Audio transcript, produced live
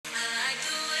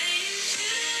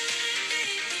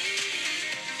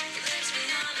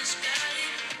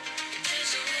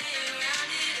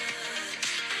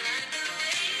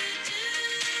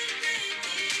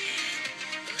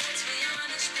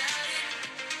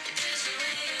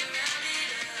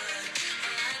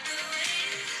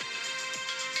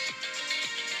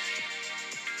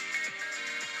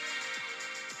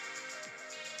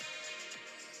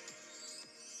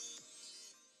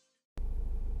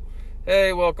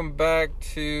Hey, welcome back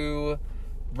to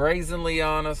Brazenly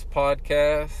Honest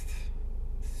Podcast.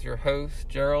 This is your host,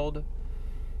 Gerald.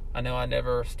 I know I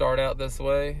never start out this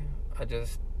way. I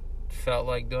just felt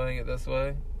like doing it this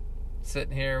way.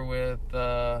 Sitting here with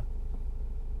a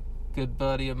good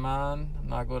buddy of mine. I'm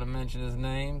not going to mention his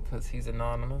name because he's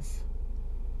anonymous.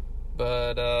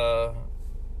 But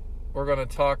we're going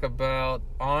to talk about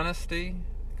honesty,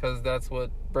 because that's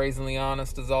what Brazenly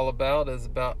Honest is all about. Is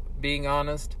about being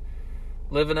honest,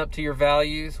 living up to your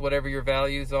values, whatever your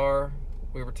values are.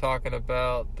 We were talking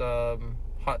about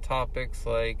hot topics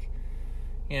like,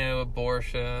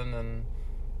 abortion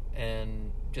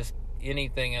and just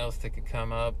anything else that could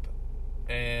come up.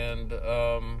 And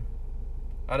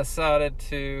I decided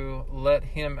to let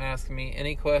him ask me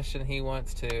any question he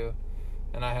wants to,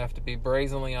 and I have to be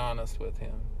brazenly honest with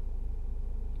him.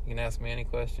 You can ask me any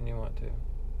question you want to.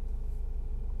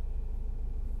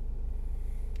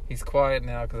 He's quiet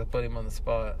now because I put him on the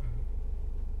spot.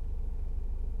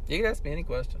 You can ask me any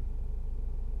question.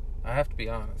 I have to be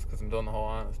honest because I'm doing the whole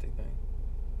honesty thing.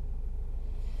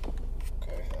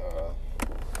 Okay.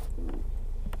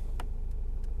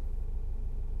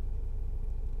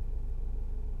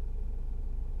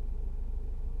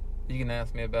 You can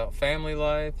ask me about family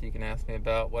life. You can ask me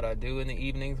about what I do in the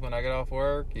evenings when I get off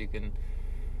work. You can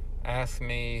ask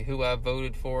me who I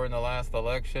voted for in the last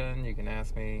election. You can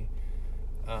ask me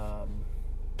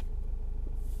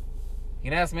you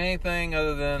can ask me anything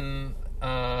other than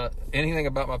anything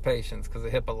about my patients because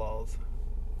of HIPAA laws.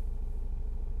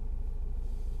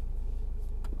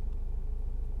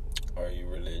 Are you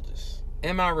religious?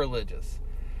 Am I religious?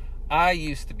 I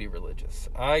used to be religious.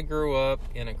 I grew up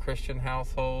in a Christian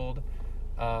household.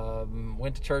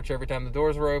 Went to church every time the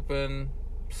doors were open.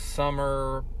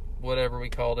 Summer, whatever we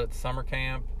called it, summer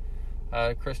camp.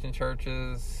 Christian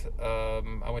churches.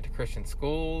 I went to Christian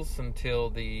schools until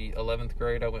the 11th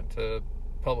grade. I went to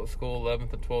public school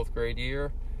 11th and 12th grade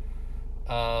year.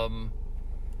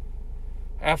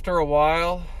 After a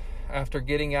while, after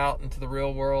getting out into the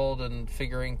real world and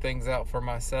figuring things out for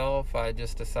myself, I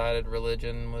just decided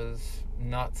religion was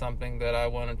not something that I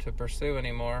wanted to pursue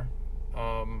anymore.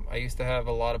 I used to have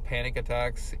a lot of panic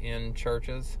attacks in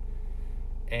churches,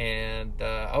 and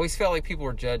I always felt like people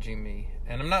were judging me.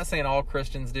 And I'm not saying all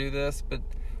Christians do this, but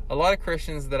a lot of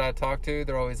Christians that I talk to,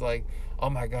 they're always like, oh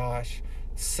my gosh,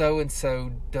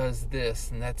 so-and-so does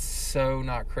this, and that's so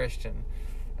not Christian.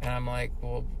 And I'm like,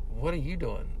 well, what are you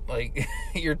doing? Like,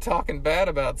 you're talking bad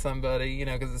about somebody,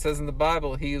 because it says in the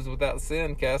Bible, he who's without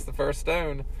sin cast the first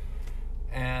stone.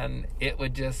 And it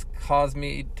would just cause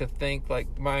me to think,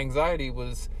 like, my anxiety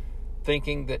was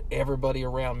thinking that everybody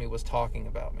around me was talking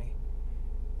about me.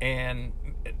 And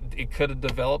it could have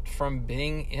developed from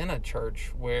being in a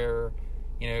church where,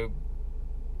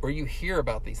 where you hear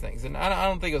about these things. And I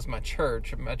don't think it was my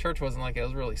church. My church wasn't like, it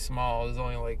was really small. It was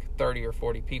only like 30 or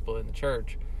 40 people in the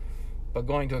church. But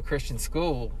going to a Christian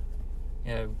school,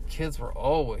 kids were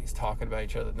always talking about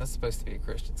each other. And this is supposed to be a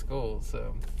Christian school.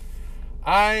 So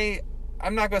I'm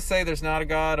not going to say there's not a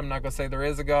God. I'm not going to say there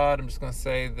is a God. I'm just going to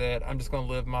say that I'm just going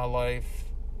to live my life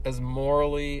as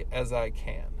morally as I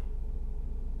can.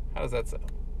 How does that sound?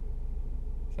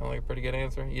 Sound like a pretty good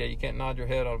answer? Yeah, you can't nod your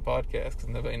head on a podcast because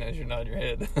nobody knows you nod your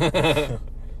head. If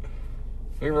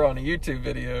we were on a YouTube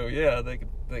video, yeah,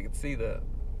 they could see that.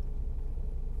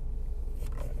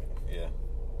 Yeah.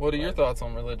 What are your thoughts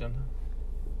on religion?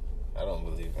 I don't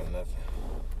believe in nothing.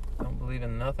 Don't believe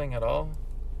in nothing at all?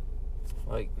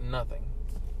 Like, nothing.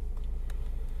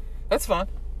 That's fine.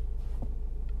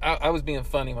 I was being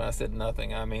funny when I said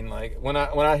nothing. I mean, like, when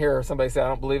I hear somebody say I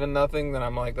don't believe in nothing, then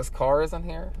I'm like, this car isn't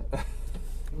here.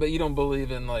 But you don't believe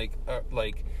in, you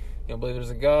don't believe there's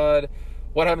a God.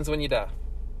 What happens when you die?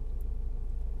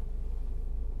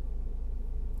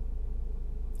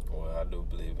 Well, I do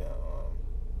believe in.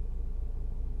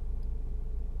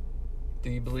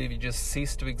 Do you believe you just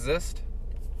cease to exist?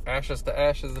 Ashes to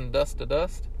ashes and dust to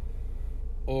dust?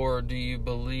 Or do you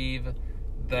believe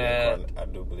that... I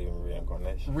do believe in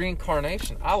reincarnation.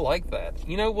 Reincarnation. I like that.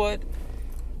 You know what?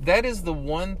 That is the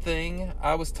one thing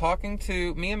I was talking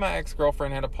to... Me and my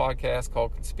ex-girlfriend had a podcast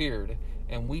called Conspired,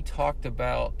 and we talked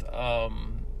about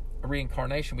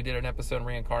reincarnation. We did an episode on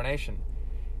reincarnation.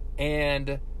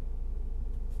 And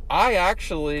I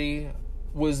actually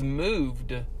was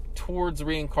moved towards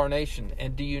reincarnation.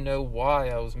 And do you know why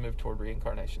I was moved toward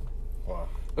reincarnation? Why?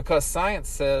 Because science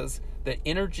says that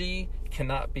energy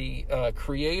cannot be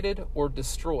created or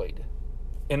destroyed.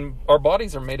 And our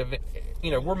bodies are made of,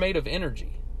 we're made of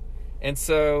energy. And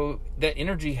so that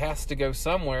energy has to go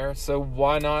somewhere. So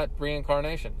why not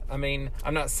reincarnation? I mean,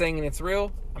 I'm not saying it's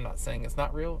real. I'm not saying it's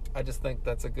not real. I just think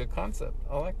that's a good concept.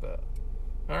 I like that.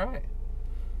 All right.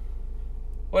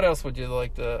 What else would you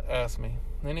like to ask me?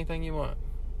 Anything you want.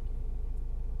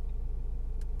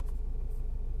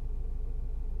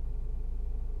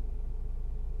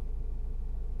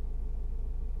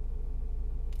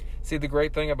 See, the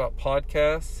great thing about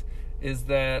podcasts is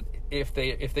that if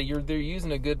they're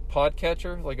using a good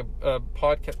podcatcher, like a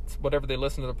podcast, whatever they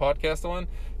listen to the podcast on,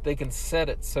 they can set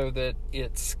it so that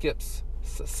it skips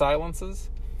silences.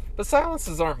 But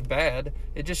silences aren't bad.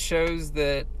 It just shows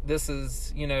that this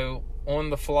is, on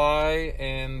the fly,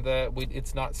 and that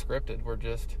it's not scripted. We're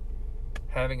just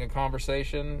having a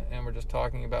conversation, and we're just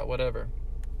talking about whatever.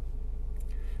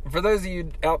 And for those of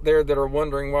you out there that are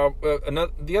wondering,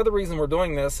 the other reason we're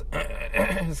doing this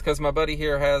is because my buddy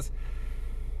here has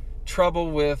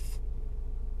trouble with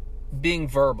being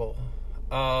verbal.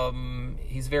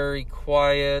 He's very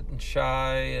quiet and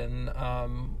shy, and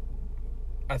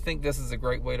I think this is a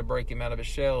great way to break him out of his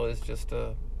shell, is just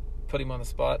to put him on the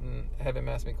spot and have him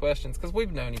ask me questions, because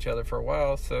we've known each other for a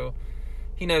while, so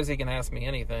he knows he can ask me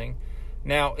anything.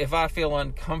 Now, if I feel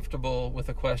uncomfortable with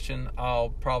a question, I'll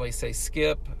probably say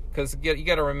skip, because you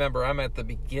got to remember, I'm at the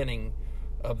beginning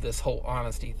of this whole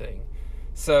honesty thing.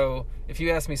 So if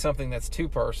you ask me something that's too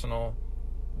personal,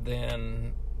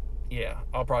 then yeah,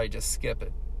 I'll probably just skip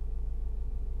it.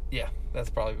 Yeah, that's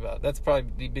probably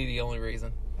be the only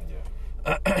reason.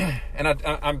 Yeah. And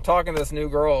I'm talking to this new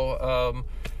girl,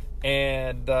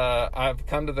 and I've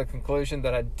come to the conclusion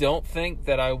that I don't think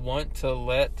that I want to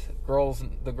let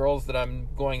the girls that I'm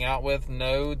going out with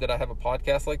know that I have a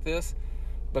podcast like this,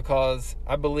 because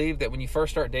I believe that when you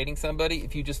first start dating somebody,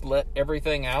 if you just let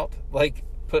everything out, like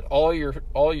put all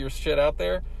your shit out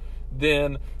there,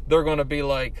 then they're going to be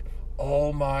like,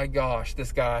 oh my gosh,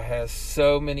 this guy has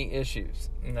so many issues.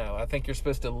 No, I think you're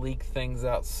supposed to leak things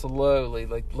out slowly.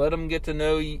 Like, let them get to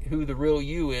know who the real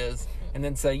you is, and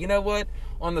then say, you know what?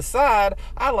 On the side,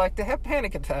 I like to have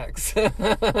panic attacks.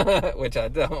 Which I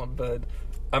don't, but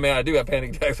I do have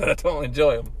panic attacks, but I don't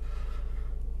enjoy them.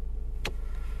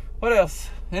 What else?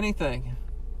 Anything?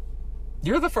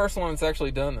 You're the first one that's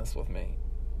actually done this with me.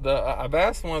 I've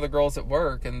asked one of the girls at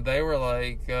work, and they were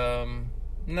like,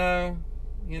 no,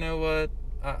 you know what?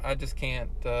 I just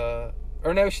can't.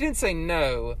 Or no, she didn't say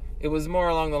no. It was more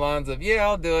along the lines of, yeah,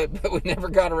 I'll do it, but we never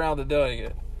got around to doing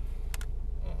it.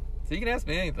 So you can ask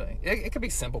me anything. It could be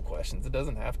simple questions. It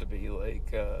doesn't have to be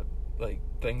like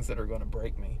things that are going to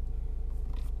break me.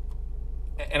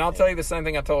 And I'll tell you the same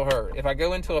thing I told her. If I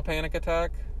go into a panic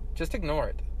attack, just ignore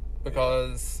it,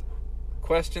 because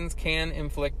questions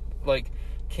can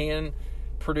can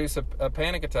produce a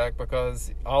panic attack,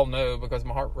 because I'll know, because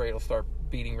my heart rate will start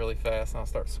beating really fast and I'll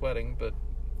start sweating. But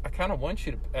I kind of want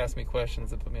you to ask me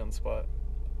questions and put me on the spot.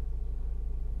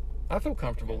 I feel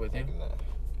comfortable with you.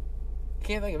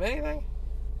 Can't think of anything?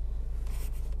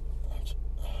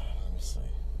 Let me see.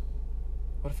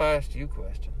 What if I asked you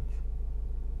questions?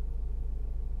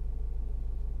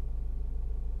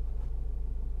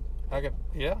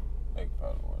 Yeah? Make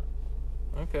probably work.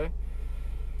 Okay.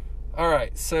 All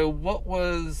right. So what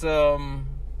was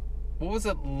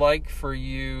it like for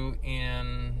you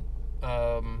in,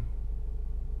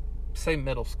 say,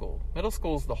 middle school? Middle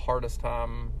school is the hardest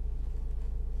time,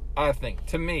 I think.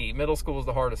 To me, middle school is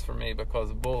the hardest for me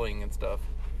because of bullying and stuff.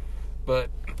 But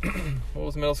what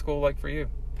was middle school like for you?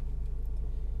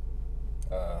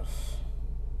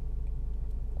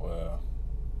 Well,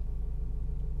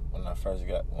 that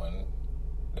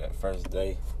first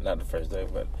day, not the first day,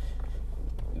 but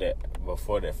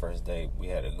before that first day, we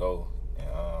had to go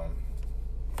and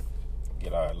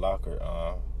get our locker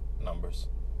numbers.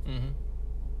 Mm-hmm.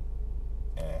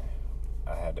 And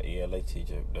I had the ELA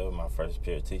teacher. That was my first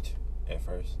peer teacher at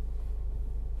first.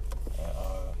 And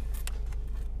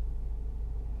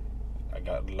I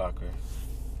got the locker,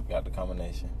 got the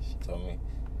combination. She told me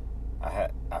I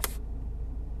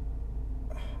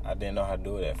didn't know how to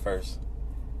do it at first,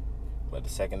 but the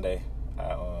second day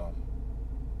I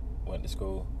went to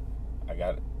school, I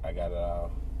got it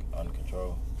all under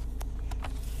control.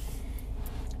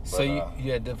 So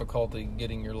you had difficulty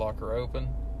getting your locker open?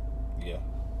 Yeah.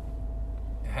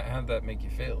 How'd that make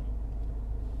you feel?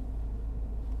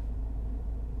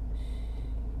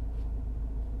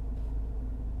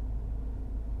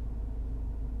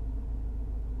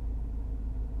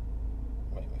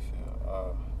 Make me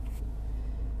feel.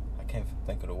 I can't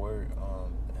think of the word.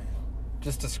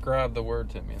 Just describe the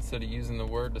word to me. Instead of using the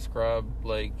word, describe,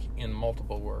 like, in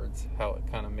multiple words, how it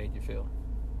kind of made you feel.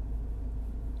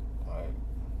 Like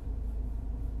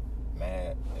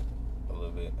mad a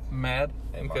little bit. Mad?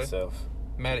 At myself.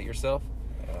 Mad at yourself?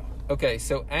 Yeah. Okay,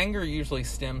 so anger usually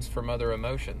stems from other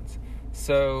emotions.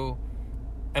 So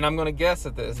and I'm going to guess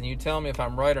at this, and you tell me if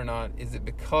I'm right or not, is it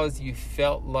because you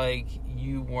felt like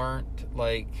you weren't,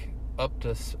 like, up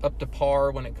to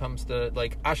par when it comes to,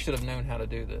 like, I should have known how to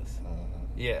do this?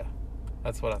 Yeah,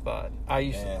 that's what I thought. I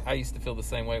used to feel the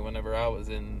same way whenever I was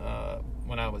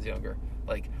when I was younger.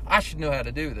 Like, I should know how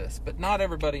to do this, but not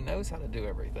everybody knows how to do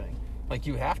everything. Like,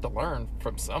 you have to learn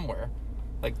from somewhere.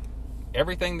 Like,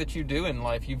 everything that you do in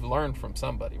life, you've learned from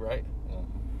somebody, right?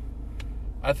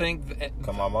 I think...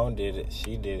 Because my mom did it.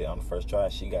 She did it on the first try.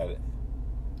 She got it.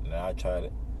 And then I tried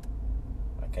it.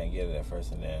 I can't get it at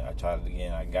first. And then I tried it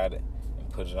again. I got it and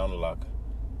put it on the locker.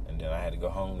 And then I had to go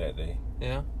home that day.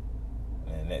 Yeah.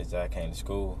 And then next day I came to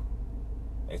school.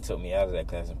 They took me out of that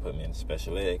class and put me in the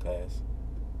special ed class.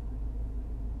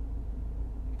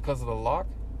 Because of the lock?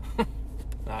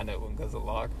 No, I know it wasn't because of the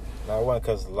lock. No, it wasn't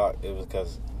because of the lock. It was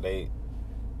because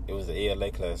it was the ELA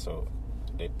class, so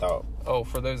they thought... Oh,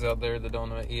 for those out there that don't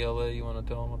know ELA, you want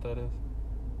to tell them what that is?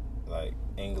 Like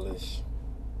English,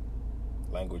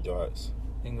 language arts.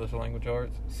 English language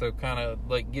arts. So kind of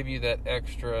like give you that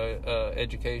extra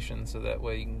education so that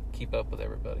way you can keep up with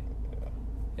everybody.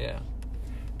 Yeah.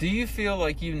 Do you feel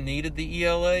like you needed the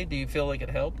ELA? Do you feel like it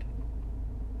helped?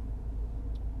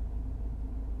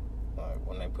 Like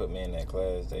when they put me in that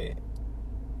class, they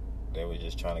were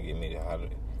just trying to get me to how to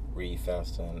read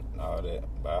faster and all that.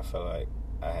 But I felt like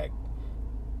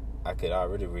I could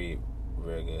already read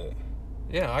real good.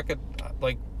 Yeah, I could.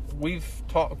 Like we've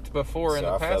talked before in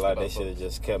the past. So I felt like they should have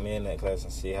just kept me in that class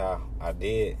and see how I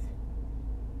did.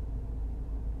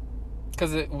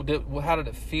 Because how did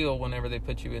it feel whenever they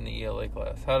put you in the ELA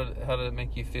class? How did it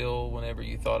make you feel whenever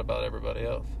you thought about everybody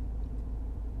else?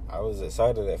 I was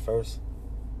excited at first,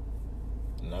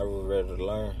 and I was ready to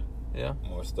learn. Yeah.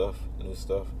 More stuff, new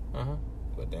stuff. Uh-huh.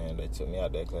 But then they took me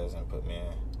out that class and put me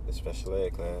in the special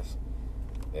ed class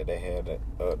that they had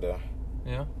up there.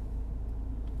 Yeah.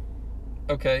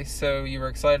 Okay, so you were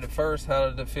excited at first. How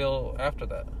did it feel after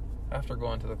that? After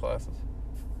going to the classes?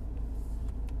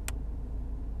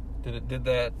 Did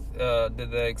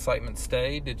the excitement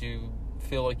stay? Did you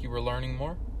feel like you were learning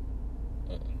more?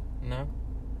 No?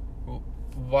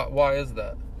 Why is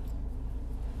that?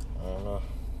 I don't know.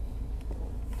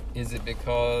 Is it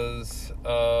because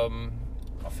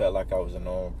I felt like I was a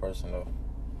normal person though.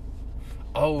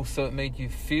 Oh, so it made you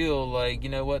feel like, you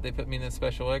know what, they put me in this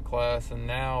special ed class and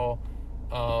now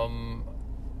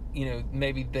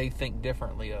maybe they think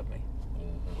differently of me.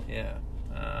 Mm-hmm. Yeah.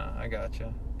 I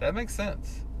gotcha. That makes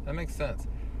sense.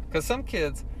 Because some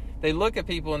kids, they look at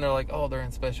people and they're like, oh, they're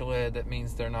in special ed. That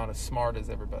means they're not as smart as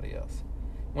everybody else.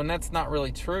 When that's not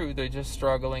really true. They're just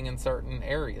struggling in certain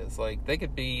areas. Like, they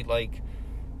could be, like,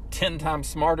 10 times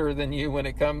smarter than you when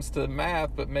it comes to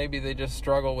math, but maybe they just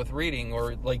struggle with reading.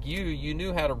 Or, like, you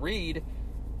knew how to read,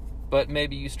 but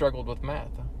maybe you struggled with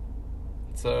math.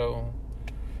 So,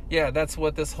 yeah, that's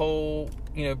what this whole,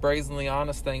 brazenly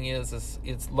honest thing is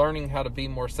it's learning how to be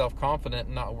more self-confident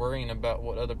and not worrying about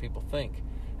what other people think.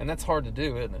 And that's hard to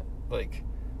do, isn't it? Like,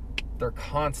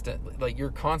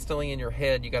 you're constantly in your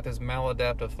head. You got those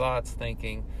maladaptive thoughts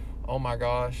thinking, oh my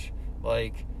gosh,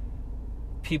 like,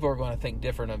 people are going to think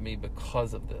different of me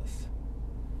because of this.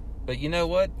 But you know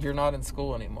what? You're not in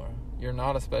school anymore. You're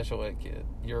not a special ed kid.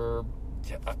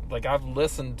 I've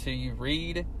listened to you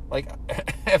read. Like,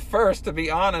 at first, to be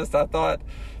honest, I thought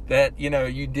that,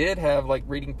 you did have, like,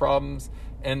 reading problems.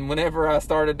 And whenever I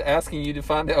started asking you to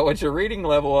find out what your reading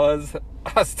level was,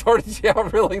 I started you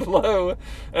out really low.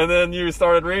 And then you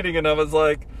started reading, and I was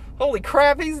like, holy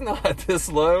crap, he's not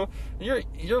this low.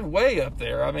 You're way up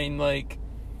there. I mean, like,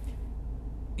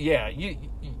 yeah,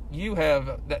 you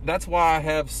have... That's why I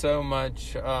have so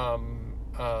much...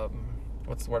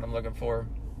 what's the word I'm looking for?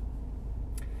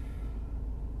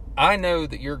 I know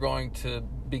that you're going to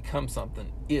become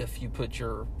something if you put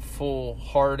your full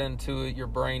heart into it, your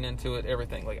brain into it,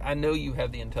 everything. Like, I know you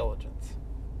have the intelligence.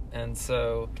 And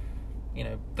so,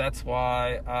 that's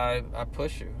why I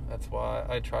push you. That's why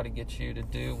I try to get you to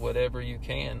do whatever you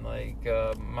can. Like,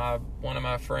 one of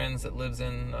my friends that lives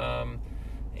in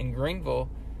Greenville,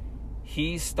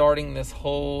 he's starting this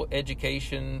whole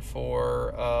education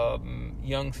for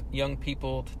young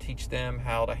people to teach them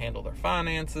how to handle their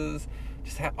finances,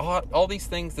 just all these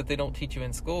things that they don't teach you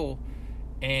in school.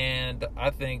 And I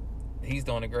think he's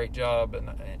doing a great job. And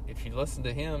if you listen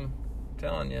to him, I'm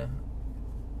telling you,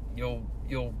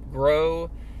 you'll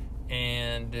grow.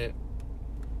 And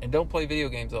don't play video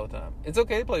games all the time. It's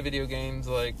okay to play video games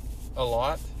like a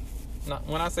lot. Not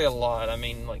when I say a lot, I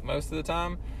mean like most of the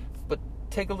time. But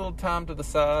take a little time to the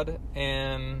side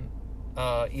and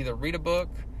either read a book,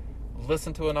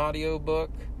 listen to an audio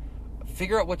book,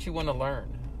 figure out what you want to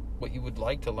learn. what you would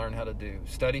like to learn how to do.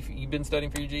 You've been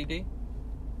studying for your GED?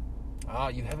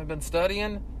 You haven't been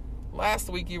studying? Last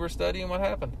week you were studying. What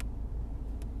happened?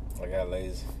 I got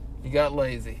lazy. You got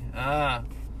lazy.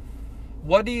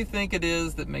 What do you think it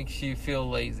is that makes you feel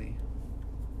lazy?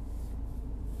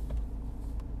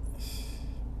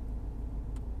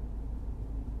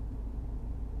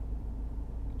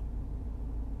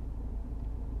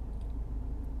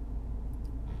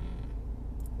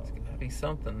 It's got to be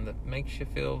something that makes you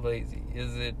feel lazy.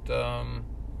 Is it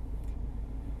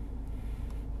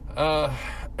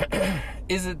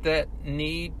is it that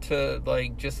need to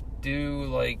like just do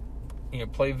like,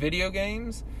 play video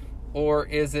games? Or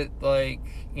is it like,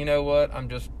 you know what, I'm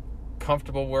just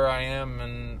comfortable where I am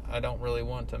and I don't really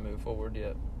want to move forward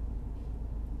yet?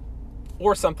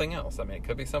 Or something else. I mean, it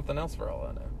could be something else for all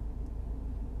I know.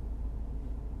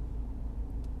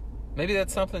 Maybe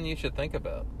that's something you should think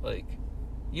about. Like,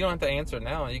 you don't have to answer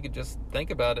now. You could just think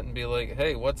about it and be like,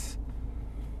 hey, what's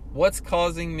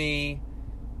causing me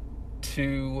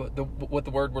to, what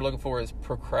the word we're looking for is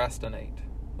procrastinate.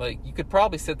 Like, you could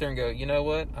probably sit there and go, you know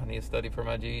what, I need to study for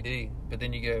my GED. But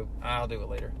then you go, I'll do it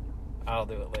later.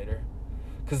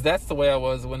 Because that's the way I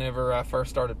was whenever I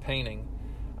first started painting.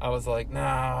 I was like,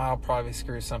 nah, I'll probably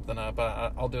screw something up.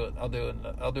 I'll do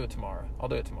it tomorrow.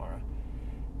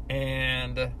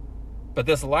 But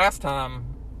this last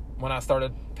time when I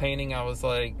started painting, I was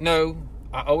like, no,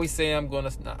 I always say I'm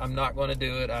not going to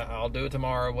do it. I'll do it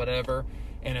tomorrow, whatever.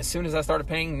 And as soon as I started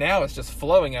painting, now it's just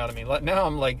flowing out of me. Like, now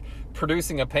I'm like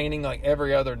producing a painting like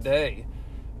every other day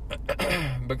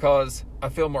because I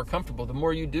feel more comfortable. The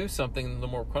more you do something, the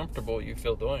more comfortable you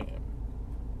feel doing it.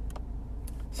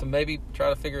 So maybe try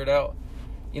to figure it out.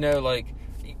 Like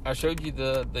I showed you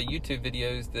the YouTube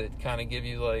videos that kind of give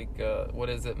you like,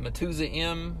 Matuza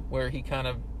M, where he kind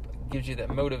of gives you that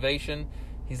motivation.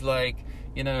 He's like,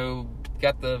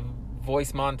 got the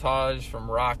voice montage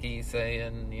from Rocky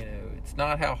saying, it's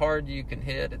not how hard you can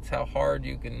hit, it's how hard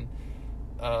you can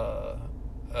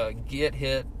get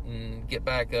hit and get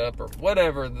back up, or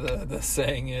whatever the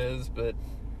saying is. But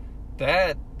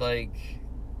that,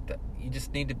 you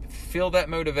just need to feel that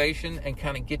motivation and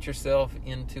kind of get yourself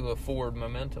into a forward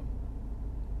momentum.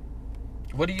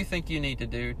 What do you think you need to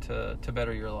do to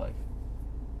better your life?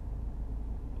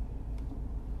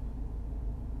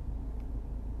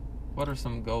 What are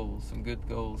some good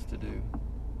goals to do?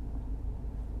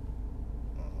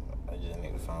 I just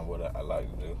need to find what I like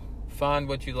to do. Find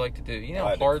what you like to do. You know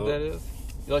how like hard that is?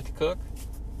 You like to cook?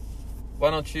 Why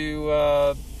don't you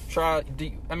try... Do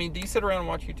you sit around and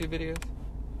watch YouTube videos?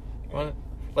 Yeah.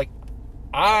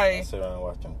 I sit around and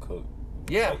watch them cook.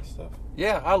 Yeah. Stuff.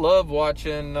 Yeah, I love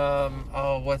watching...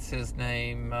 what's his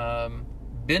name?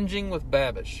 Binging with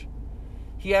Babish.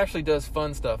 He actually does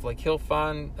fun stuff. Like, he'll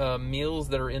find meals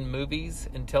that are in movies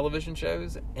and television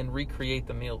shows and recreate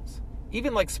the meals.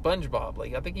 Even like SpongeBob.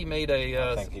 Like, I think he made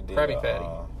a Krabby Patty.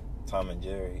 Tom and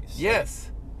Jerry.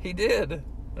 Yes, he did.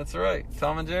 That's right.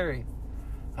 Tom and Jerry.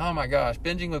 Oh my gosh.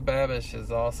 Binging with Babish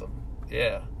is awesome.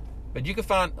 Yeah. But you can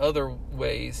find other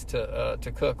ways to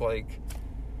cook. Like,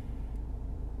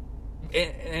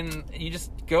 and you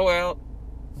just go out,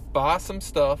 buy some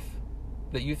stuff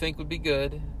that you think would be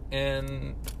good,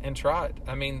 and try it.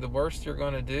 I mean, the worst you're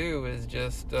going to do is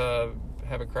just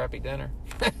have a crappy dinner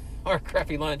or a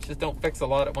crappy lunch. Just don't fix a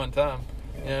lot at one time.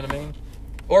 You know what I mean?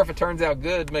 Or if it turns out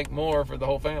good, make more for the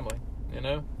whole family.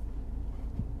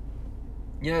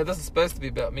 This is supposed to be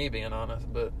about me being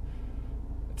honest, but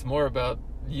it's more about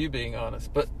you being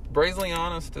honest. But brazenly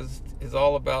honest is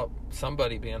all about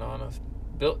somebody being honest.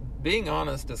 Being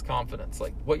honest is confidence.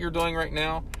 Like what you're doing right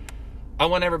now, I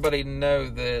want everybody to know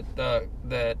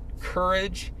that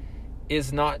courage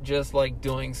is not just like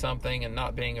doing something and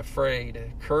not being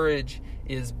afraid. Courage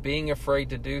is being afraid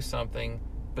to do something,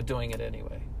 but doing it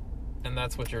anyway. And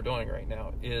that's what you're doing right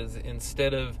now, is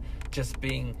instead of just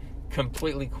being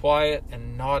completely quiet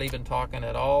and not even talking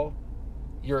at all,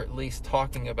 you're at least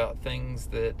talking about things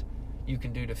that you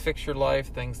can do to fix your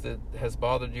life, things that has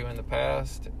bothered you in the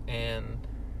past, and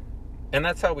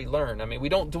that's how we learn. I mean, we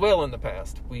don't dwell in the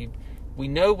past. We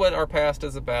know what our past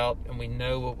is about, and we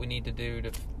know what we need to do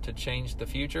to change the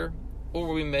future. Or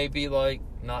we may be like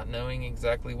not knowing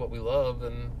exactly what we love,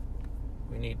 and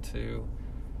we need to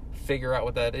figure out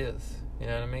what that is. You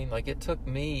know what I mean? Like, it took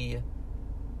me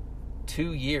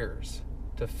 2 years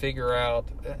to figure out,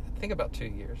 think about 2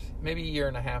 years, maybe a year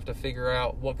and a half to figure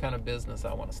out what kind of business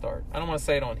I want to start. I don't want to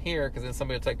say it on here because then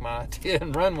somebody will take my idea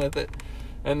and run with it.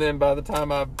 And then by the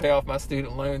time I pay off my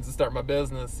student loans and start my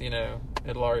business,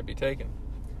 it'll already be taken.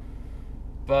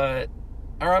 But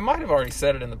or I might have already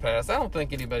said it in the past. I don't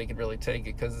think anybody could really take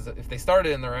it, because if they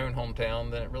started in their own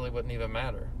hometown, then it really wouldn't even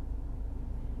matter.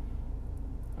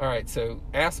 All right, so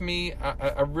ask me.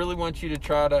 I really want you to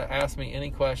try to ask me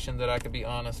any question that I could be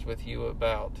honest with you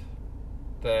about,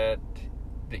 that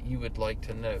you would like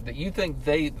to know, that you think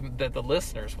that the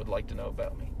listeners would like to know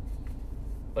about me.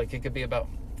 Like, it could be about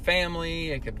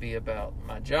family, it could be about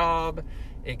my job,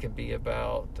 it could be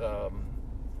about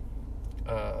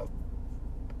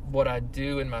what I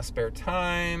do in my spare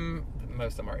time.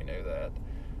 Most of them already know that.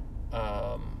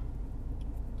 How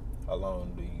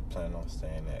long do you plan on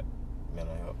staying at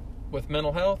mental health? With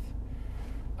mental health,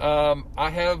 I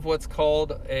have what's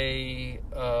called a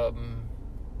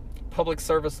public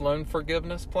service loan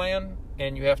forgiveness plan,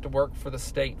 and you have to work for the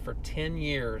state for 10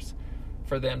 years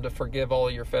for them to forgive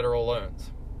all your federal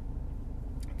loans.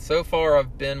 So far,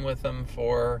 I've been with them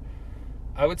for,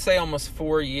 I would say, almost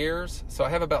 4 years. So I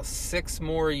have about 6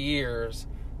 more years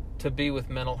to be with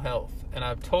mental health. And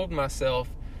I've told myself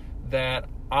that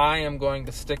I am going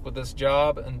to stick with this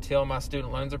job until my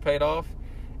student loans are paid off.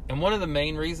 And one of the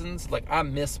main reasons, like, I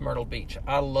miss Myrtle Beach.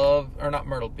 I love, or not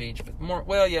Myrtle Beach, but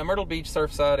Myrtle Beach,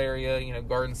 Surfside area,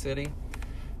 Garden City.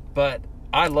 But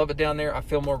I love it down there. I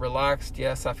feel more relaxed.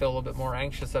 Yes, I feel a little bit more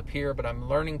anxious up here, but I'm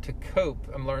learning to cope.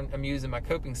 I'm using my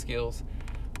coping skills.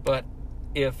 But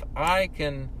if I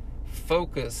can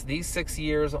focus these 6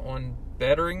 years on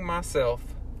bettering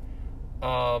myself,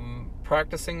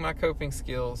 practicing my coping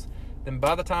skills, then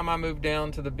by the time I move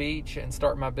down to the beach and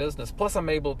start my business, plus I'm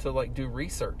able to do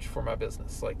research for my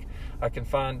business. Like, I can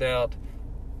find out,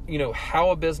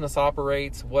 how a business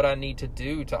operates, what I need to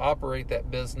do to operate that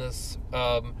business.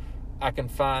 I can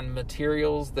find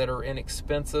materials that are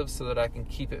inexpensive so that I can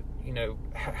keep it,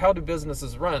 how do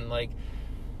businesses run? Like,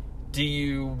 do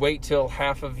you wait till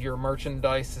half of your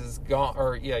merchandise is gone,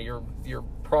 or your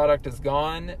product is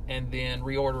gone, and then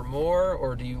reorder more,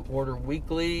 or do you order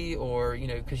weekly, or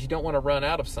because you don't want to run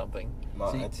out of something?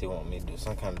 My auntie want me to do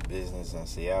some kind of business in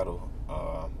Seattle.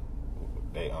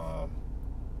 They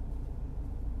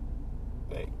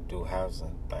do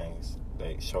housing things.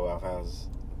 They show off houses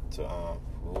to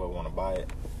whoever want to buy it.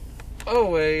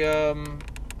 Oh,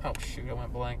 oh shoot, I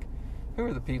went blank. Who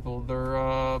are the people?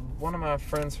 They're one of my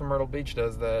friends from Myrtle Beach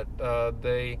does that.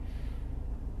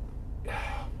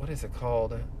 What is it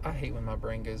called? I hate when my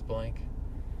brain goes blank.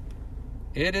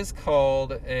 It is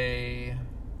called a...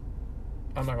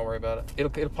 I'm not gonna worry about it.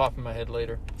 It'll pop in my head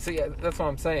later. See, that's what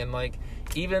I'm saying. Like,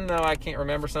 even though I can't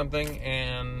remember something,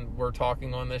 and we're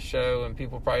talking on this show, and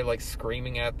people probably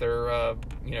screaming at their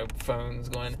phones,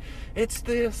 going, "It's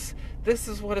this. This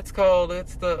is what it's called.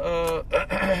 It's the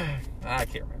I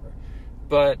can't remember."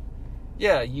 But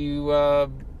yeah, you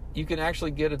can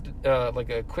actually get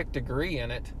a quick degree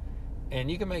in it, and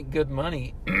you can make good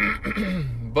money.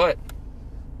 But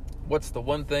what's the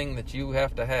one thing that you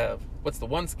have to have? What's the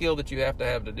one skill that you have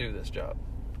to do this job?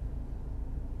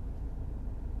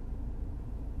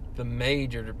 The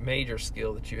major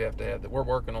skill that you have to have, that we're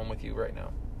working on with you right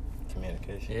now.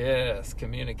 Communication. Yes,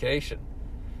 communication.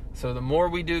 So the more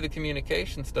we do the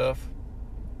communication stuff,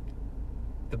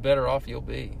 the better off you'll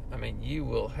be. I mean, you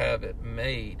will have it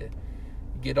made.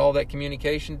 Get all that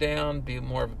communication down, be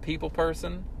more of a people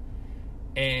person,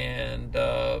 and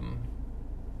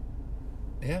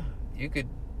you could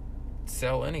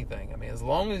sell anything. I mean, as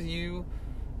long as you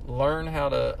learn how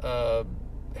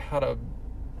to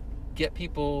get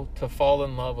people to fall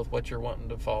in love with what you're wanting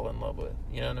to fall in love with.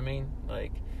 You know what I mean?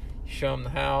 Like, you show them the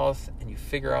house and you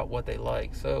figure out what they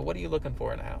like. So what are you looking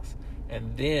for in a house?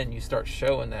 And then you start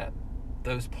showing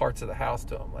those parts of the house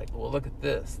to them. Like, well, look at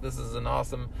this. This is an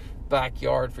awesome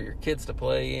backyard for your kids to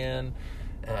play in.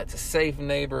 It's a safe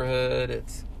neighborhood.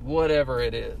 It's whatever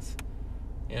it is.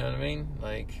 You know what I mean?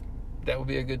 Like, that would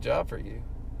be a good job for you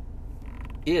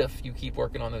if you keep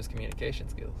working on those communication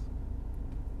skills.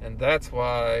 And that's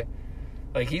why,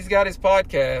 he's got his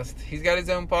podcast. He's got his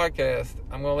own podcast.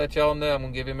 I'm going to let y'all know. I'm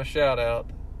going to give him a shout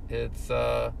out. It's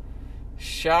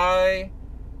Shy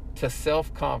to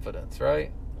Self-Confidence,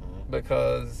 right?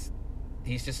 Because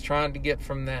he's just trying to get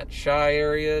from that shy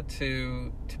area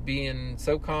to being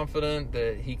so confident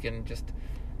that he can just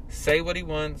say what he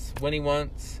wants, when he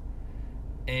wants.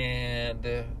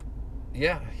 And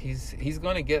he's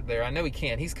going to get there. I know he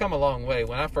can. He's come a long way.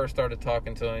 When I first started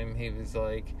talking to him, he was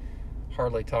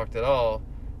hardly talked at all.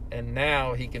 And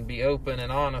now he can be open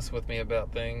and honest with me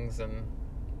about things. And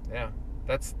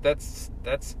that's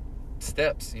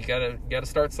steps. You gotta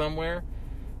start somewhere.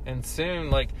 And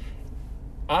soon,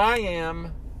 I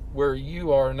am where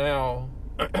you are now,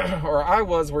 or I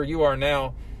was where you are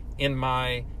now in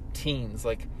my teens.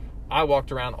 I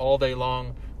walked around all day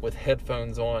long with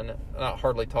headphones on, not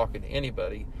hardly talking to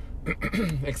anybody,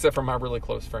 except for my really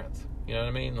close friends. You know what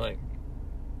I mean? Like,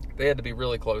 they had to be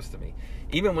really close to me.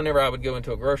 Even whenever I would go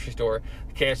into a grocery store,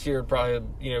 the cashier would probably,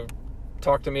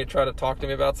 try to talk to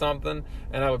me about something,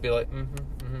 and I would be like,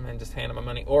 and just hand him my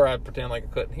money. Or I'd pretend like I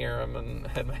couldn't hear him and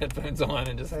had my headphones on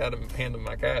and just hand him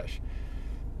my cash.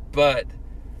 But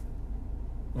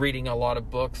reading a lot of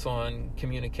books on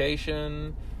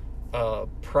communication,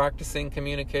 practicing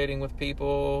communicating with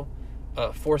people,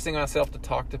 forcing myself to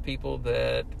talk to people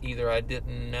that either I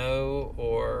didn't know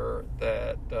or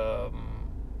that,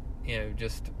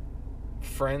 just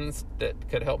friends that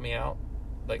could help me out.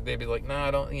 Like, they'd be like, no,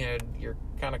 I don't, you're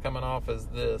kind of coming off as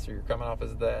this, or you're coming off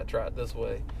as that. Try it this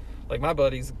way. Like, my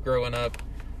buddies growing up,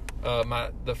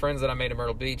 the friends that I made in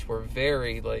Myrtle Beach were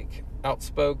very, like,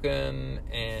 outspoken,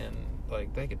 and,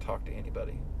 like, they could talk to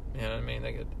anybody. You know what I mean?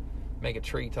 They could make a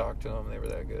tree talk to them. They were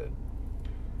that good.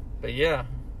 But, yeah.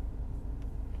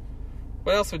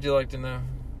 What else would you like to know?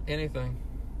 Anything.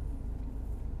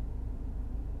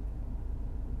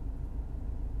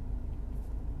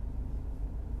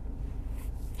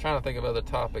 Trying to think of other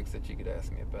topics that you could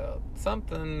ask me about.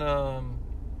 Something,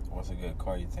 What's a good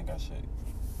car you think I should...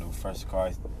 The first car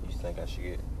you think I should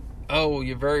get? Oh,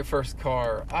 your very first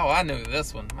car. Oh, I knew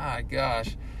this one. My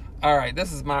gosh. All right,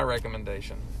 this is my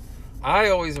recommendation. I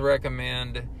always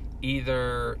recommend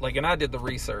either... Like, and I did the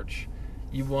research.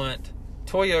 You want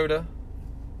Toyota,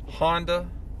 Honda,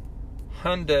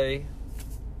 Hyundai,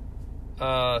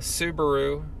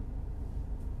 Subaru...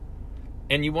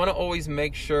 And you want to always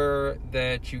make sure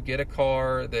that you get a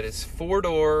car that is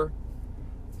 4-door.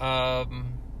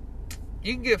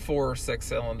 You can get 4 or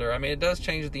 6-cylinder. I mean, it does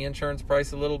change the insurance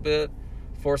price a little bit.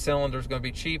 4-cylinder is going to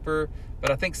be cheaper, but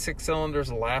I think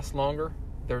 6-cylinders last longer.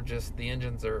 They're just, the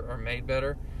engines are made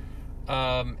better.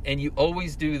 And you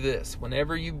always do this.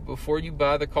 Before you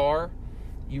buy the car,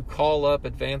 you call up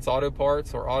Advance Auto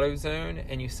Parts or AutoZone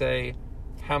and you say,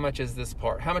 how much is this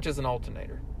part? How much is an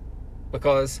alternator?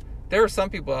 Because there are some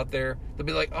people out there that'll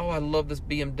be like, oh, I love this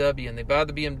BMW, and they buy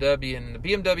the BMW, and the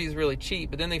BMW is really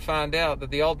cheap, but then they find out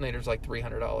that the alternator is like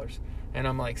 $300. And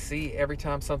I'm like, see, every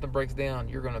time something breaks down,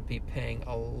 you're going to be paying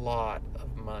a lot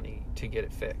of money to get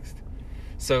it fixed.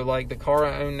 So, like, the car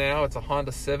I own now, it's a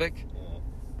Honda Civic.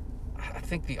 I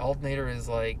think the alternator is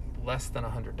like less than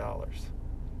 $100.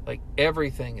 Like,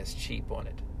 everything is cheap on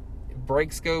it.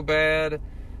 Brakes go bad.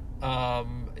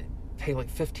 Pay like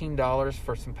 $15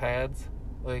 for some pads.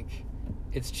 Like,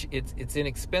 it's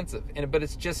inexpensive, but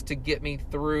it's just to get me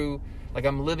through. Like,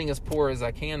 I'm living as poor as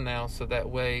I can now, so that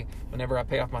way, whenever I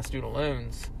pay off my student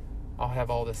loans, I'll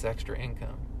have all this extra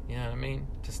income. You know what I mean?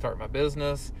 To start my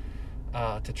business,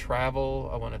 to travel.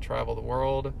 I want to travel the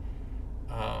world.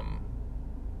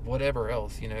 Whatever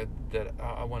else, that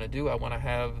I want to do. I want to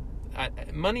have.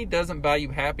 Money doesn't buy you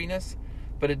happiness,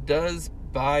 but it does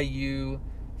buy you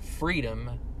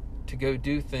freedom to go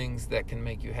do things that can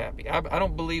make you happy. I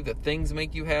don't believe that things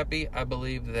make you happy. I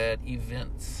believe that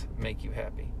events make you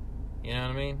happy. You know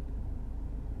what I mean?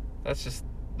 That's just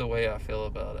the way I feel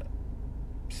about it.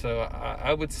 So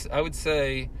I would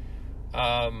say,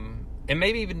 and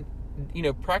maybe even,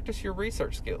 practice your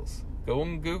research skills. Go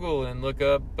on Google and look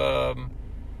up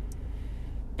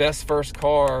best first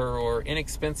car or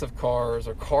inexpensive cars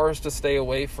or cars to stay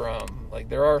away from. Like,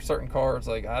 there are certain cars,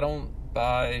 like, I don't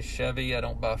buy Chevy, I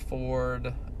don't buy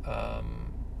Ford,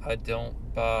 I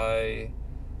don't buy,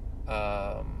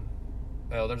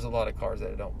 there's a lot of cars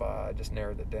that I don't buy. I just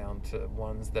narrowed it down to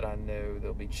ones that I know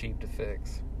they'll be cheap to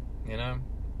fix,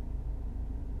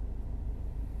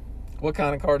 What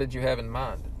kind of car did you have in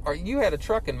mind? Or you had a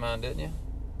truck in mind, didn't you?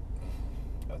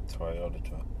 A Toyota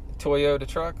truck. Toyota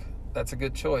truck? That's a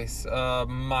good choice.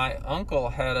 My uncle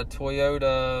had a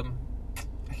Toyota,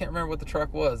 I can't remember what the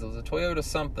truck was. It was a Toyota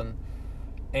something.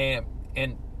 And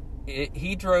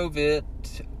he drove it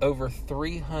over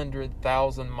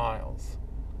 300,000 miles.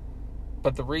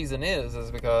 But the reason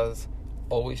is because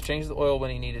always changed the oil when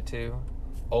he needed to,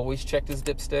 always checked his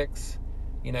dipsticks,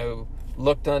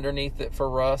 looked underneath it for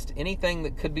rust. Anything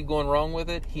that could be going wrong with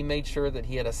it, he made sure that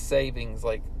he had a savings,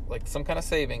 like some kind of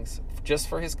savings just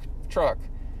for his truck,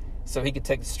 so he could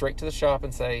take it straight to the shop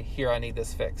and say, here, I need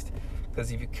this fixed. Because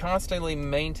if you constantly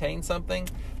maintain something,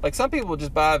 like, some people will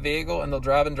just buy a vehicle and they'll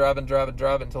drive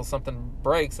until something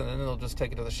breaks, and then they'll just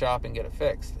take it to the shop and get it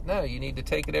fixed. No, you need to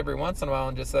take it every once in a while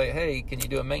and just say, hey, can you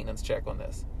do a maintenance check on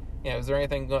this? Is there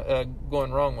anything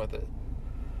going wrong with it?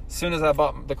 As soon as I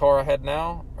bought the car I have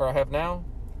now,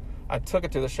 I took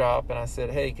it to the shop and I said,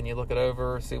 hey, can you look it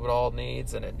over, see what all it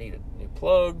needs? And it needed new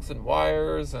plugs and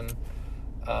wires and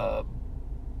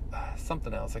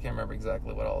something else. I can't remember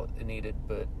exactly what all it needed,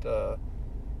 but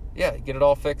yeah, get it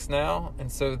all fixed now,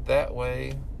 and so that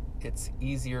way it's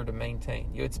easier to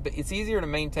maintain. It's easier to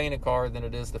maintain a car than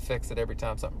it is to fix it every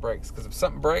time something breaks. Because if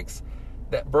something breaks,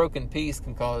 that broken piece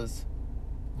can cause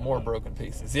more broken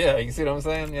pieces. Yeah, you see what I'm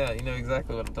saying? Yeah, you know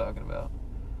exactly what I'm talking about.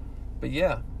 But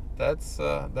yeah, that's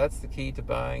the key to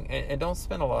buying. And don't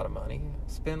spend a lot of money.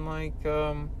 Spend like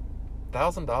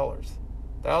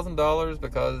 $1,000,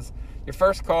 because your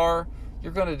first car,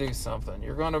 you're going to do something.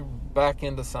 You're going to back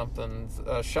into something.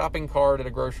 A shopping cart at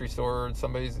a grocery store,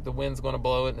 the wind's going to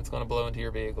blow it, and it's going to blow into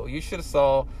your vehicle. You should have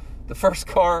saw the first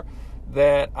car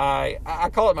that I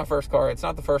call it my first car. It's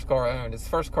not the first car I owned. It's the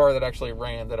first car that actually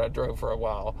ran, that I drove for a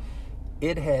while.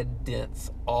 It had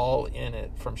dents all in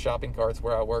it from shopping carts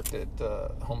where I worked at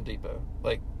Home Depot.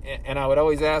 And I would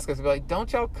always ask, I'd be like,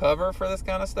 don't y'all cover for this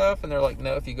kind of stuff? And they're like,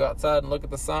 no, if you go outside and look at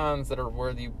the signs that are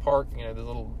where you park, the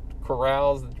little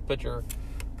corrals that you put your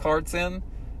carts in,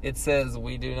 it says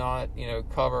we do not,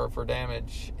 cover for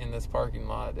damage in this parking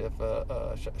lot if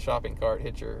a shopping cart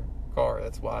hits your car.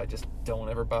 That's why I just don't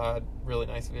ever buy really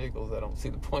nice vehicles. I don't see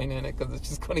the point in it, because it's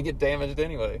just going to get damaged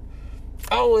anyway.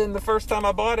 Oh, and the first time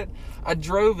I bought it, I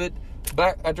drove it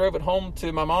home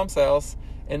to my mom's house,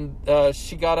 and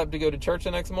she got up to go to church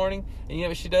the next morning, and you know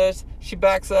what she does? She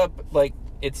backs up, like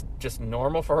it's just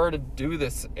normal for her to do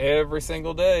this every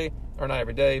single day, or not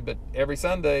every day, but every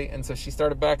Sunday. And so she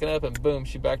started backing up, and boom,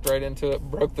 she backed right into it,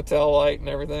 broke the tail light and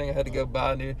everything. I had to go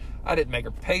buy a new. I didn't make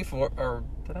her pay for it, or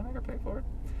did I make her pay for it?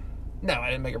 No, I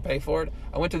didn't make her pay for it.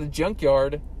 I went to the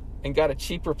junkyard and got a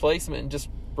cheap replacement and just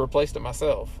replaced it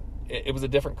myself. It was a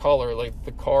different color. Like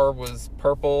the car was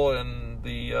purple, and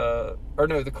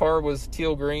the car was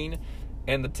teal green,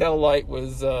 and the tail light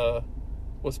was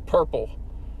purple.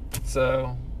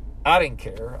 So I didn't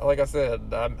care. Like I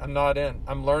said,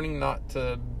 I'm learning not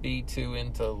to be too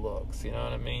into looks. You know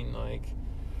what I mean? Like,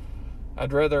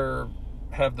 I'd rather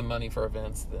have the money for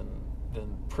events than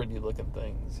pretty looking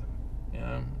things. You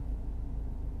know?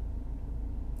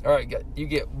 All right, you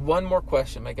get one more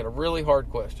question. Make it a really hard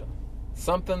question.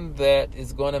 Something that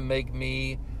is going to make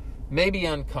me maybe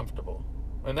uncomfortable.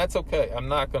 And that's okay. I'm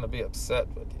not going to be upset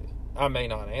with you. I may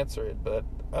not answer it, but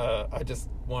I just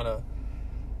want to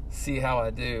see how I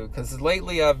do. Because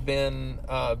lately I've been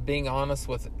being honest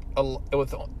with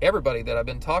everybody that I've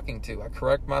been talking to. I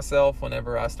correct myself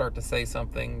whenever I start to say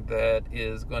something that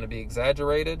is going to be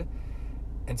exaggerated.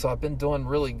 And so I've been doing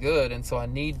really good. And so I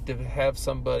need to have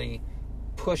somebody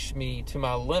push me to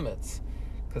my limits.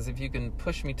 Because if you can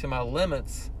push me to my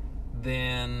limits,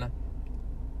 then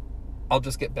I'll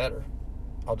just get better.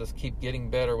 I'll just keep getting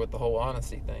better with the whole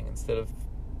honesty thing, instead of,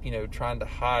 trying to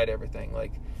hide everything.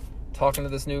 Like, talking to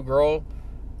this new girl,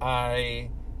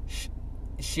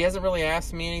 she hasn't really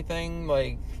asked me anything,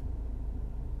 like,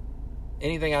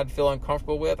 anything I'd feel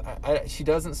uncomfortable with. She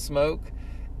doesn't smoke,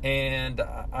 and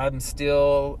I'm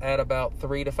still at about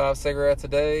 3 to 5 cigarettes a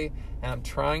day, and I'm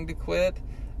trying to quit.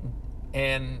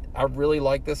 And I really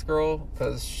like this girl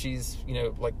because she's,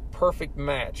 like perfect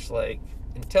match, like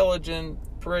intelligent,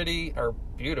 pretty, or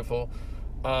beautiful,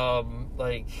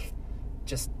 like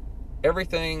just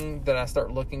everything that I start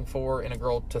looking for in a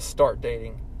girl to start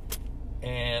dating.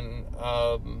 And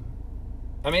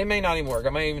it may not even work.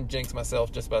 I might even jinx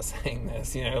myself just by saying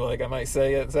this, like I might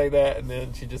say that, and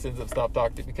then she just ends up stop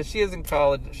talking to me, because she is in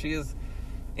college, she is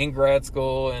in grad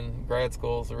school, and grad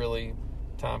school is really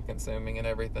time consuming and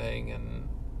everything,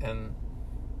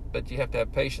 but you have to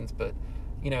have patience. But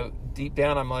deep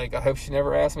down I'm like, I hope she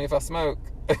never asks me if I smoke,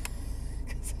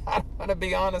 because I want to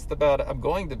be honest about it. I'm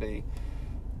going to be,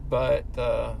 but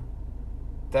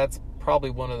that's probably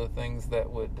one of the things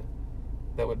that would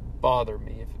bother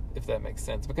me, if that makes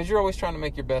sense, because you're always trying to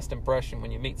make your best impression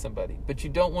when you meet somebody, but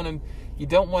you don't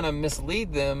want to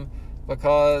mislead them,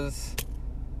 because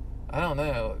I don't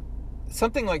know,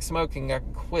 something like smoking, I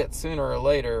can quit sooner or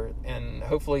later, and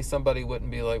hopefully somebody wouldn't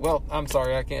be like, well, I'm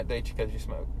sorry, I can't date you because you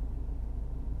smoke.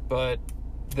 But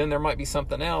then there might be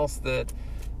something else that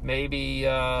maybe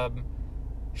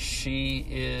she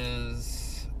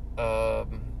is, I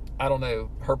don't know,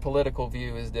 her political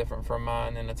view is different from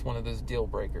mine, and it's one of those deal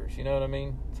breakers. You know what I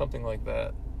mean? Something like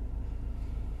that.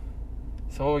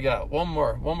 So what we got? One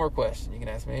more question. You can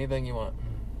ask me anything you want.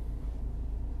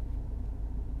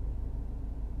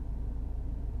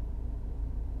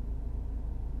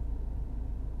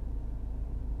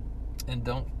 And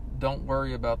don't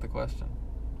worry about the question,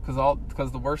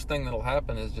 because the worst thing that'll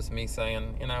happen is just me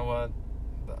saying, you know what,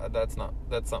 that's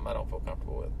something I don't feel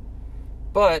comfortable with.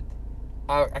 But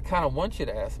I kind of want you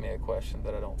to ask me a question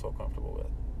that I don't feel comfortable with.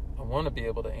 I want to be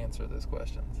able to answer those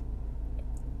questions.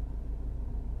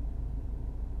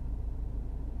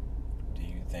 Do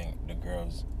you think the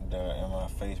girls that are in my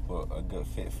Facebook a good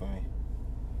fit for me?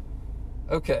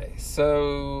 Okay,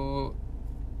 so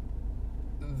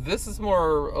this is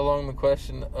more along the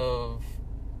question of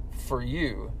for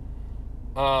you.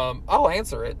 I'll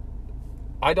answer it.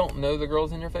 I don't know the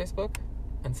girls in your Facebook,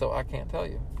 and so I can't tell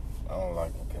you. I don't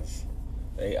like them because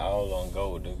they all on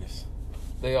gold diggers.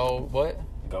 They all what?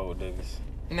 Gold diggers.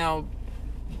 Now,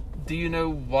 do you know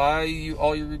why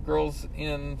all your girls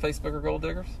in Facebook are gold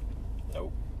diggers?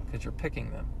 Nope. Because you're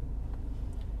picking them.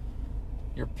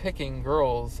 You're picking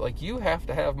girls. Like, you have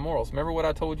to have morals. Remember what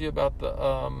I told you about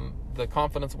the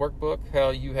confidence workbook? How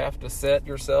you have to set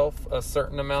yourself a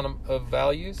certain amount of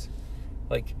values.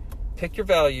 Like, pick your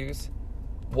values.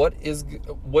 What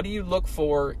do you look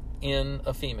for in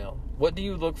a female? What do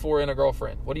you look for in a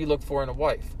girlfriend? What do you look for in a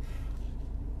wife?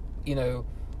 You know,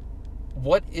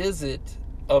 what is it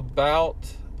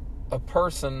about a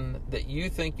person that you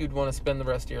think you'd want to spend the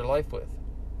rest of your life with?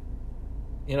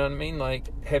 You know what I mean?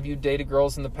 Like, have you dated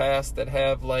girls in the past that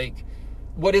have, like,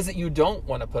 what is it you don't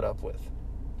want to put up with?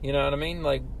 You know what I mean?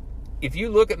 Like, if you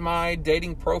look at my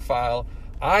dating profile,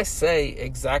 I say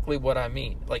exactly what I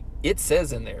mean. Like, it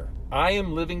says in there, I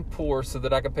am living poor so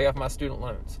that I can pay off my student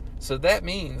loans. So that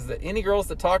means that any girls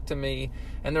that talk to me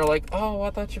and they're like, oh,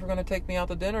 I thought you were going to take me out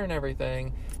to dinner and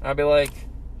everything. And I'd be like,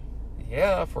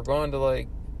 yeah, if we're going to, like,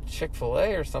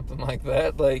 Chick-fil-A or something like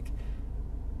that, like,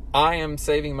 I am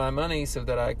saving my money so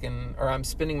that I'm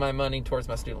spending my money towards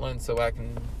my student loans so I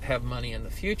can have money in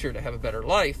the future to have a better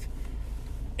life.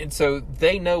 And so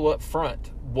they know up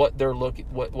front what they're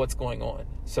what's going on.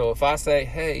 So if I say,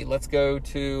 hey, let's go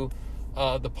to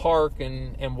the park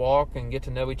and walk and get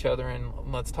to know each other and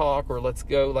let's talk, or let's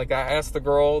go, like I asked the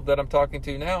girl that I'm talking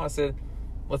to now, I said,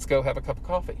 let's go have a cup of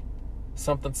coffee.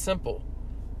 Something simple.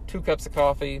 2 cups of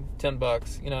coffee,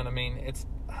 $10. You know what I mean?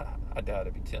 I doubt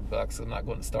it'd be $10. I'm not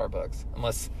going to Starbucks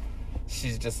unless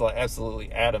she's just like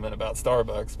absolutely adamant about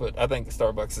Starbucks. But I think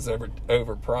Starbucks is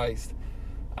overpriced.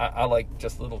 I like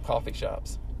just little coffee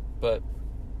shops. But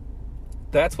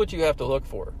that's what you have to look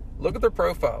for. Look at their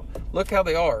profile. Look how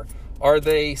they are. Are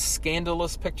they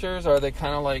scandalous pictures? Are they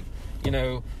kind of like, you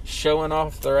know, showing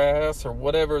off their ass or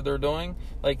whatever they're doing?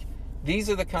 Like, these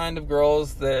are the kind of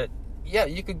girls that, yeah,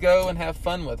 you could go and have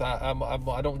fun with.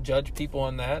 I don't judge people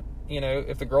on that. You know,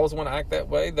 if the girls want to act that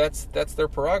way, that's their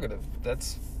prerogative.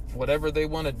 That's whatever they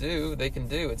want to do, they can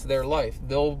do. It's their life.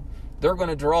 They're going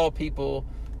to draw people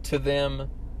to them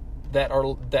that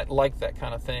like that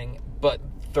kind of thing, but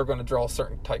they're going to draw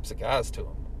certain types of guys to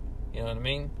them. You know what I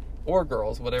mean? Or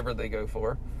girls, whatever they go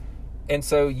for. And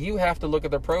so you have to look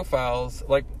at their profiles.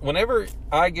 Like, whenever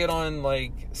I get on,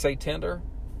 like, say, Tinder,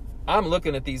 I'm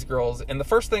looking at these girls, and the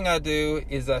first thing I do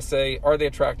is I say, are they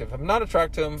attractive? If I'm not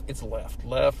attracted to them, it's left.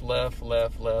 And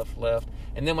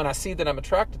then when I see that I'm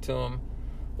attracted to them,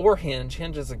 or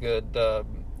Hinge is a good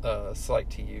site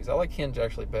to use. I like Hinge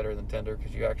actually better than Tinder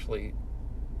because you actually,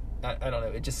 I don't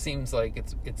know, it just seems like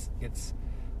it's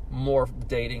more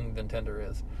dating than Tinder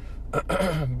is.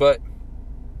 But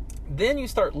then you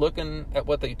start looking at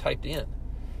what they typed in.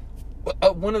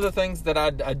 One of the things that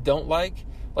I don't like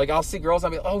I'll see girls,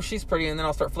 I'll be like, oh, she's pretty, and then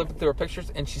I'll start flipping through her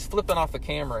pictures, and she's flipping off the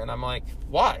camera, and I'm like,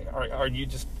 why? Are you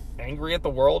just angry at the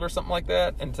world or something like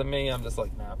that? And to me, I'm just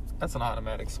like, nah, that's an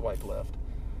automatic swipe left.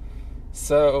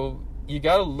 So you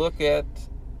got to look at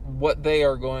what they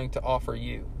are going to offer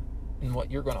you and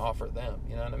what you're going to offer them,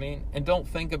 you know what I mean? And don't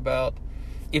think about,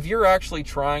 if you're actually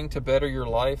trying to better your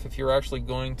life, if you're actually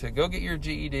going to go get your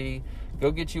GED,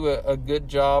 go get you a good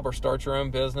job or start your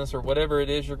own business or whatever it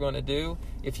is you're going to do,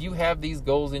 if you have these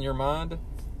goals in your mind,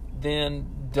 then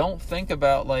don't think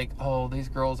about like, oh, these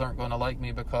girls aren't going to like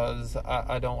me because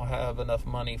I don't have enough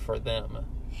money for them.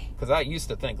 Because I used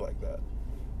to think like that.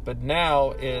 But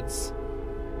now it's,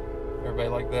 everybody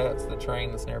like that? It's the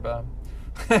train that's nearby.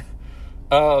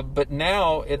 But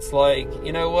now it's like,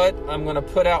 you know what? I'm going to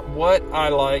put out what I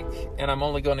like, and I'm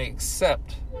only going to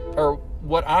accept, or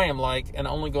what I am like, and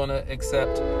only going to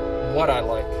accept what I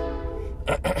like.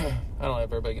 I don't know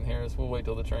if everybody can hear us. We'll wait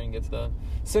till the train gets done.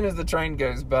 As soon as the train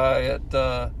goes by,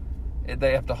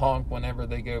 they have to honk whenever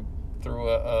they go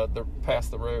through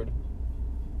past the road.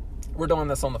 We're doing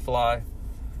this on the fly.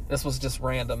 This was just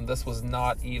random. This was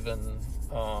not even,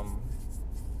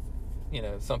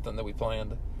 something that we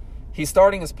planned. He's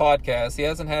starting his podcast. He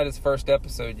hasn't had his first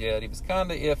episode yet. He was kind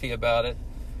of iffy about it.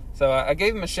 So I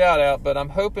gave him a shout out, but I'm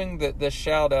hoping that this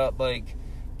shout out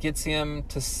gets him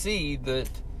to see that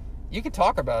you can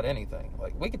talk about anything.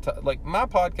 Like, we could my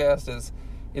podcast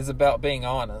is about being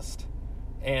honest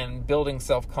and building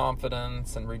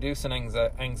self-confidence and reducing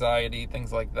anxiety,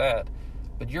 things like that.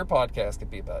 But your podcast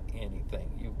could be about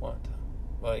anything you want.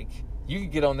 Like, You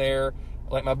could get on there,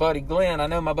 like my buddy Glenn. I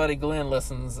know my buddy Glenn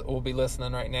will be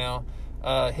listening right now.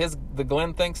 The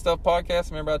Glenn Think Stuff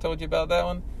podcast. Remember I told you about that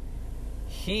one?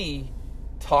 He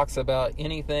talks about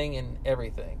anything and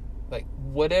everything. Like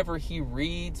whatever he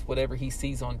reads, whatever he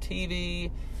sees on TV,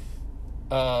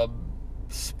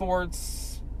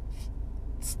 sports,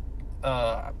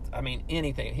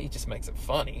 anything. He just makes it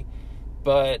funny.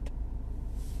 But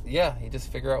yeah, you just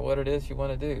figure out what it is you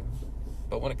want to do.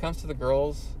 But when it comes to the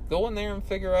girls, go in there and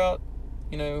figure out,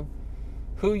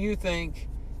 who you think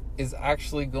is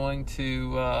actually going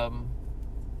to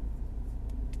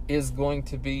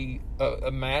be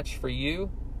a match for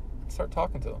you. Start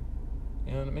talking to them.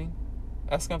 You know what I mean?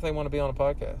 Ask them if they want to be on a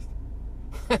podcast.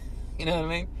 You know what I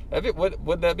mean?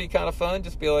 Would that be kind of fun?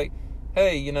 Just be like,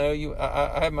 hey,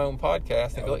 I have my own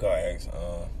podcast. Yeah, and go ask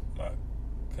my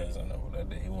cousin over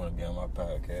there. He want to be on my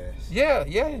podcast. Yeah.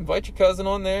 Invite your cousin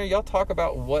on there. Y'all talk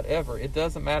about whatever. It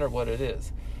doesn't matter what it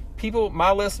is.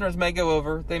 My listeners may go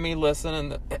over. They may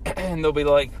listen, and they'll be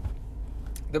like,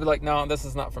 no, this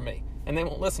is not for me, and they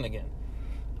won't listen again.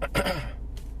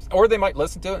 Or they might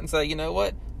listen to it and say, you know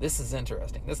what? This is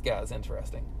interesting. This guy is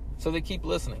interesting. So they keep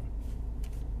listening.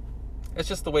 It's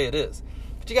just the way it is.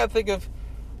 But you got to think of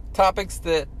topics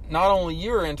that not only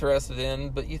you're interested in,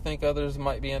 but you think others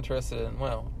might be interested in.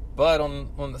 Well, but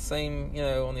on the same,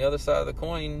 on the other side of the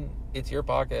coin, it's your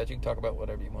podcast. You can talk about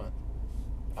whatever you want.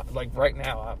 Like right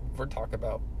now, we're talking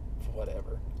about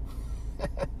whatever.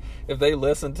 If they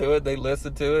listen to it, they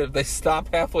listen to it. If they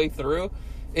stop halfway through,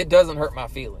 it doesn't hurt my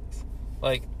feelings.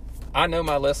 Like, I know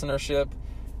my listenership,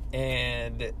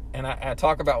 and I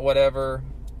talk about whatever.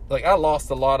 Like, I lost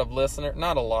not a lot of listeners.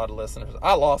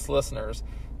 I lost listeners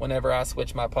whenever I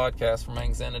switched my podcast from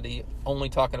Anxiety, only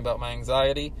talking about my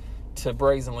anxiety, to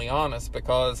Brazenly Honest,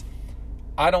 because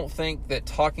I don't think that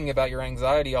talking about your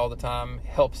anxiety all the time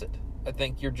helps it. I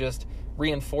think you're just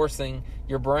reinforcing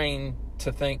your brain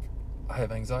to think, I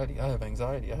have anxiety.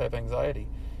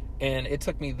 And it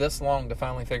took me this long to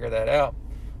finally figure that out,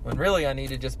 when really I need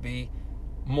to just be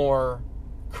more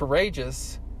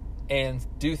courageous and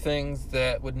do things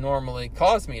that would normally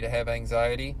cause me to have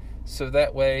anxiety, so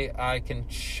that way I can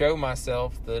show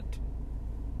myself that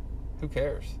who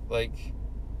cares? I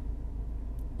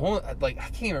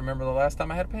can't even remember the last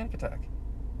time I had a panic attack.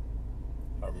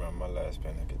 I remember my last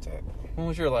panic attack. When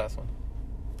was your last one?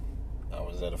 I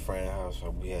was at a friend's house.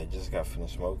 We had just got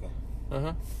finished smoking.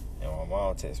 Uh-huh. And my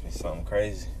mom texted me something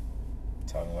crazy,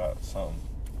 talking about something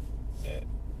that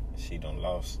she done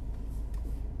lost.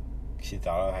 She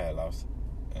thought I had lost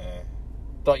it.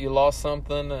 Thought you lost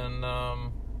something,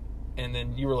 and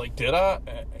then you were like, did I?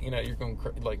 You're going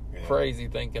crazy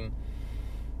thinking,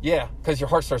 yeah, because your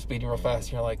heart starts beating real fast.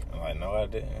 And you're like, I'm like, no, I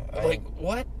didn't.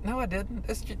 What? No, I didn't.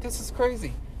 This is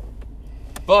crazy.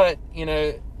 But,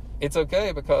 it's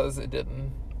okay, because it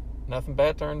didn't. Nothing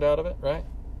bad turned out of it, right?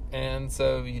 And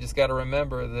so you just got to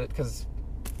remember that, because,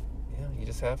 you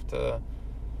just have to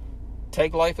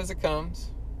take life as it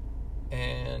comes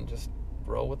and just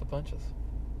roll with the punches.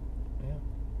 Yeah.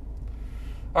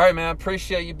 All right, man. I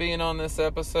appreciate you being on this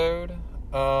episode.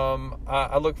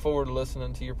 I look forward to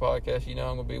listening to your podcast. I'm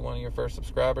going to be one of your first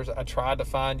subscribers. I tried to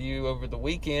find you over the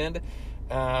weekend,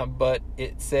 but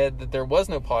it said that there was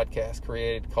no podcast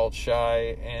created called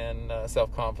Shy and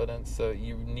Self-Confidence. So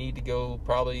you need to go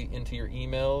probably into your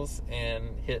emails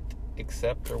and hit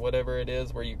accept or whatever it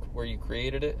is where you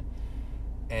created it.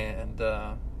 And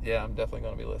I'm definitely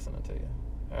going to be listening to you.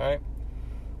 All right.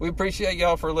 We appreciate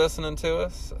y'all for listening to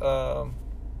us.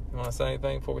 You want to say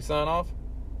anything before we sign off?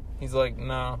 He's like,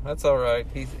 no, that's all right.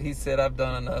 He said I've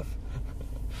done enough.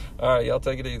 All right, y'all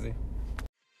take it easy.